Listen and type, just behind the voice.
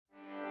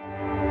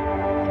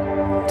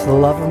To the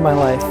love of my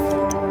life.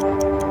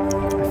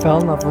 I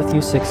fell in love with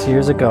you 6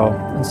 years ago,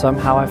 and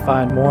somehow I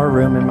find more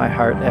room in my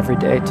heart every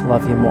day to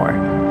love you more.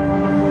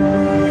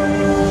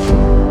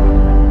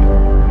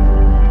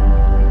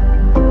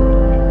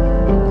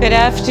 Good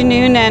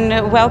afternoon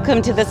and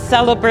welcome to the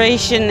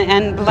celebration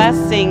and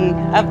blessing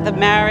of the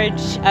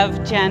marriage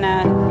of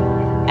Jenna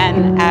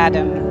and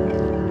Adam.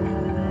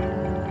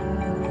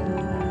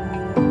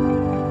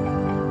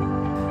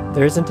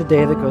 There isn't a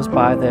day that goes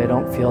by that I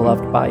don't feel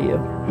loved by you.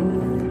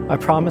 I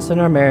promise in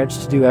our marriage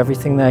to do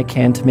everything that I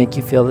can to make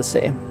you feel the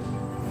same.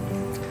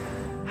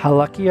 How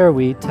lucky are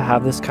we to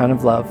have this kind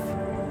of love?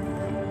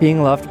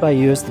 Being loved by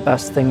you is the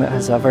best thing that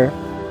has ever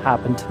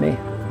happened to me.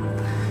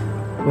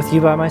 With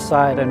you by my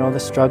side, I know the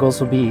struggles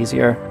will be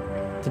easier,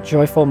 the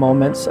joyful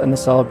moments and the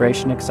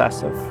celebration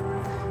excessive.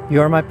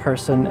 You are my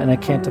person, and I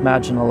can't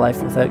imagine a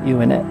life without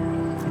you in it.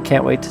 I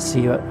can't wait to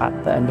see you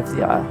at the end of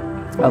the aisle.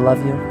 I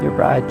love you, your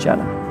bride,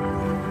 Jenna.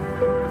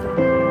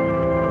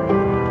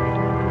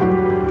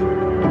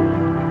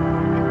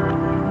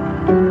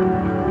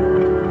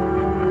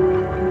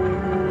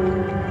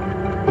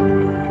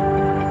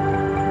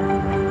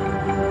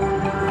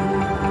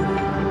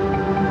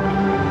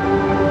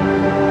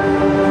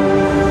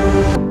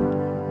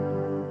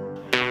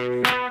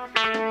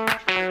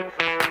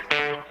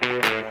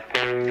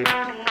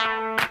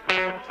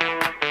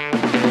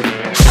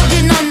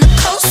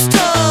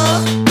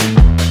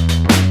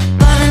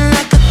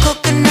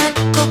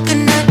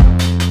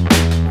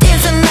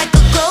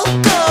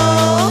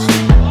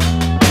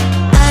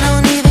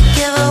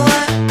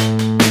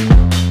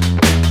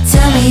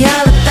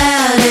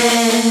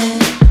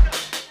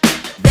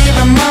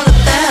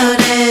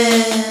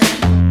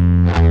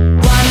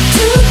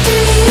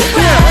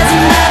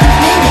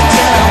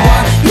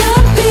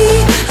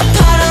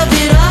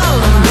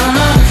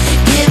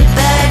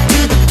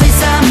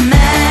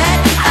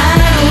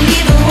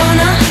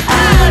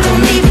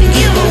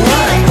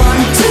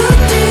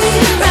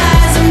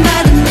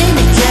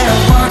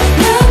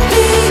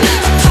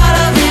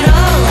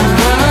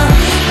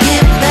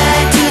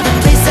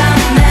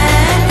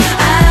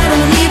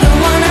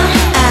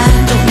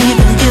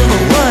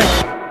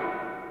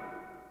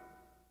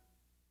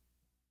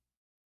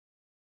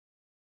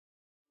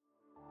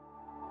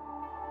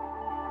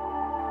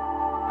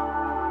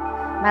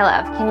 My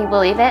love, can you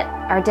believe it?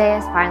 Our day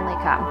has finally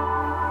come.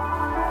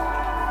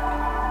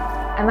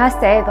 I must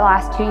say, the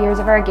last 2 years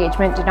of our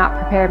engagement did not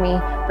prepare me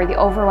for the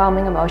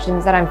overwhelming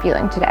emotions that I'm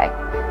feeling today.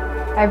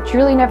 I've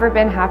truly never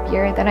been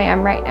happier than I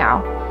am right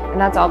now, and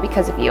that's all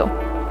because of you.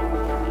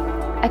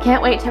 I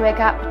can't wait to wake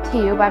up to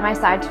you by my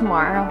side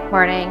tomorrow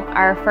morning,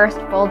 our first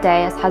full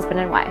day as husband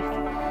and wife.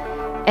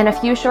 In a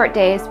few short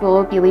days, we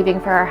will be leaving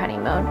for our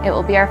honeymoon. It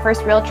will be our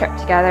first real trip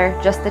together,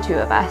 just the two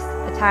of us.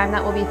 A time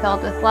that will be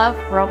filled with love,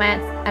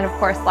 romance, and of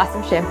course, lots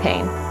of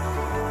champagne.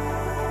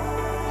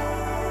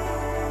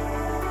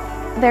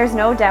 There's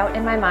no doubt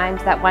in my mind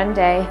that one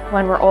day,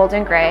 when we're old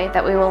and gray,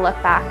 that we will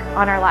look back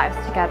on our lives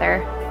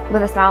together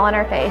with a smile on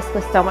our face,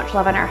 with so much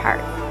love in our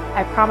hearts.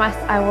 I promise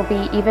I will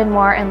be even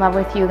more in love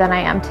with you than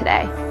I am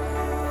today.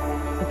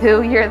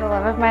 Boo, you're the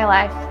love of my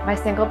life, my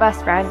single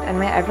best friend, and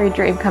my every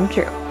dream come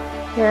true.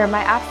 You're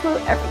my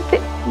absolute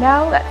everything.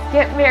 Now let's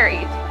get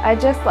married. I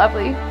just love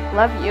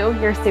you,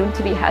 your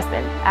soon-to-be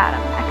husband,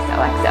 Adam,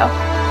 XOXO.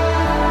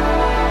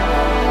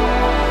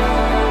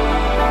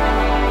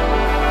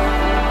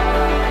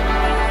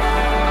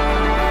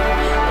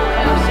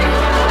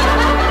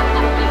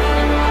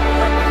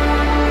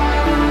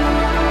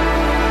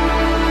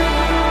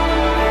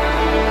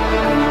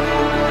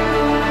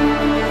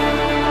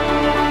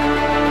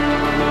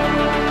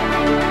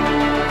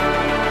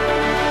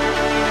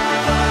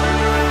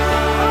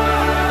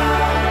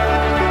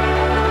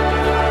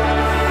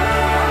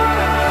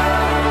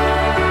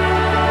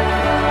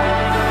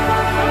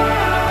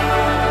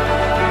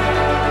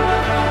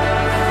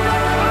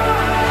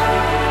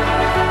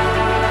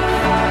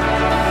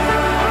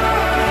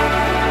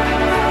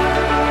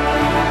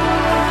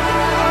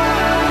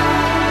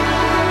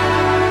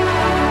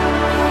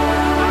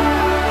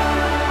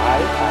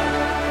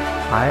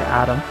 I,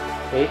 Adam,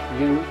 take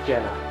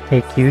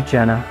you,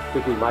 Jenna, to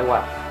be my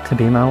wife, to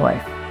be my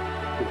wife,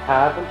 to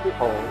have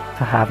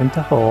and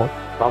to hold,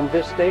 from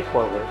this day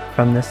forward,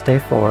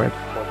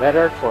 for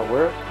better, for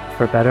worse,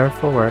 for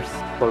worse,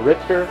 for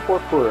richer,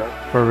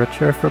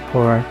 for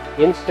poorer,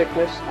 in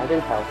sickness and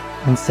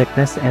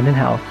in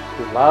health,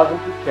 to love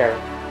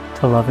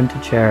and to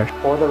cherish,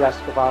 for the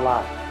rest of our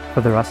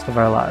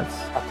lives,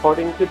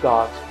 according to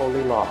God's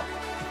holy law.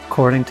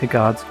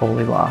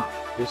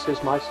 This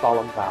is my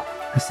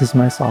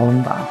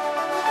solemn vow.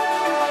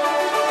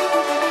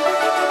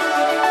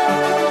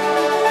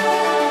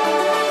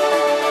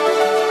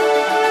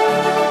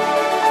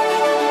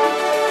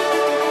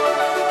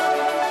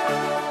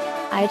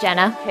 I,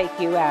 Jenna, Take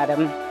you,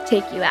 Adam,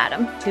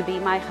 to be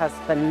my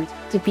husband,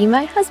 to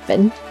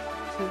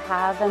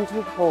have and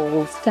to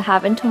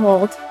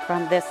hold,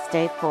 from this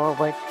day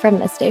forward,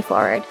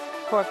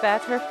 for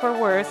better, for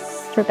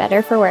worse, For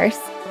better, for worse.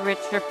 For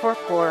richer, for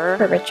poorer.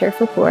 For richer,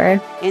 for poorer.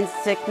 In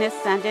sickness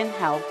and in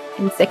health.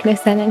 In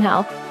sickness and in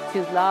health.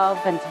 To love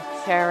and to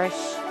cherish.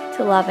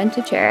 To love and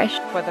to cherish.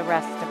 For the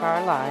rest of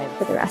our lives.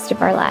 For the rest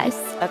of our lives.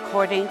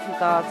 According to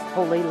God's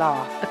holy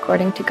law.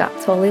 According to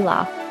God's holy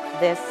law.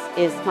 This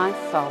is my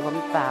solemn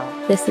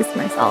vow. This is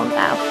my solemn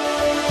vow.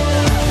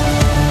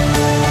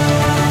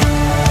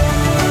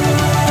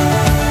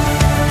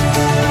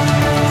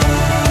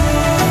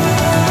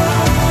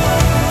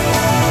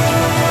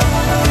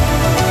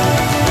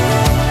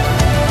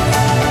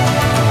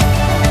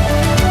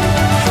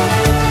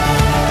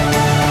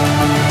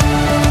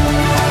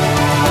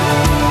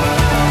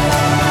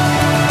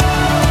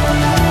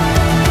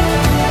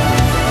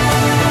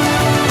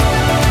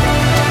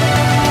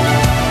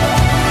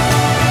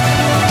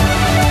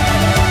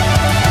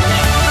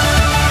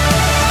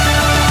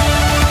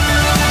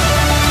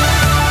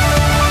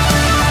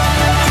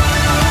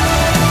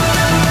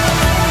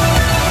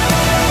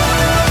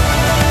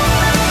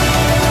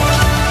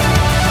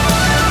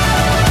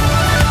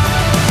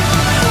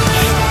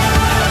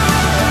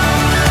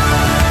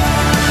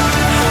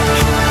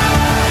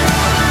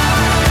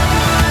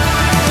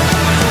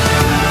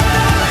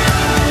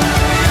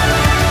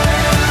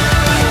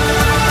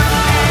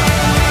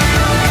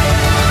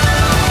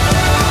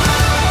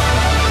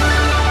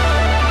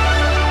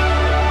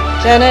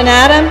 Jenna and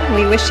Adam,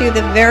 we wish you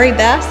the very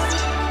best.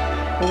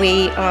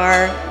 We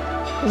are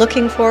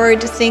looking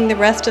forward to seeing the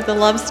rest of the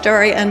love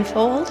story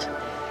unfold,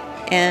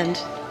 and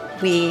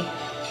we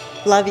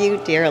love you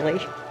dearly.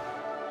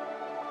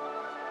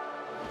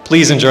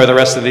 Please enjoy the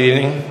rest of the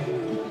evening.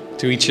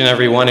 To each and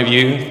every one of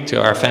you, to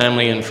our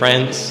family and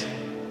friends,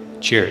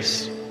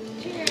 cheers.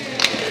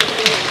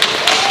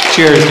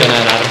 Cheers, Jenna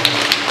and Adam.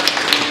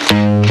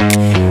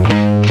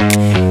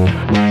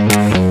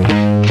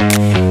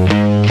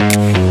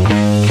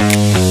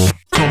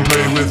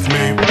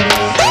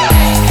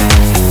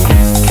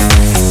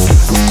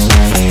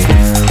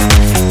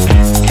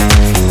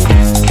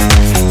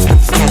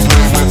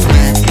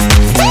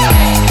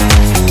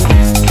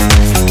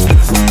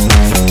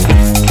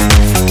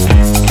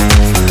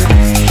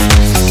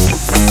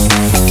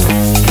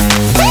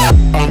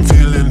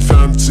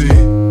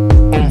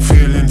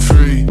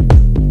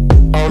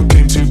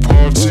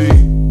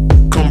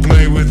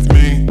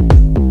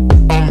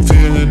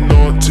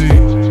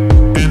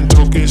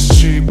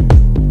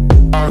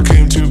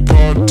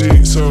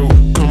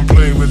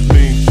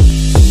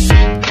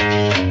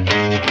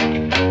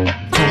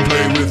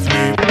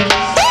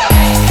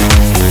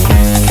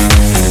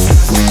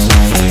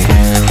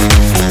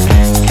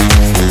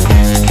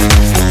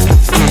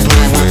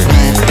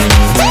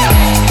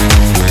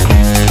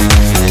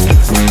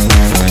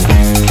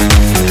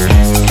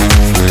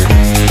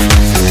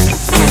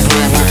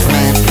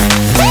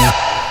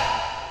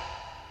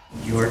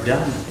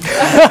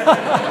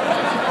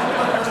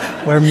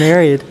 We're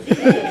married.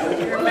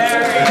 We're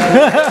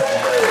married.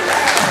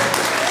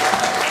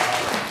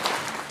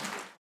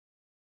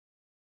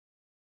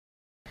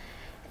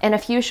 In a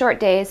few short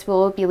days, we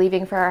will be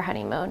leaving for our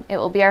honeymoon. It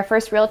will be our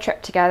first real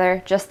trip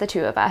together, just the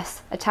two of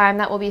us. A time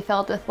that will be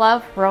filled with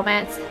love,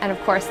 romance, and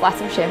of course, lots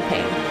of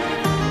champagne.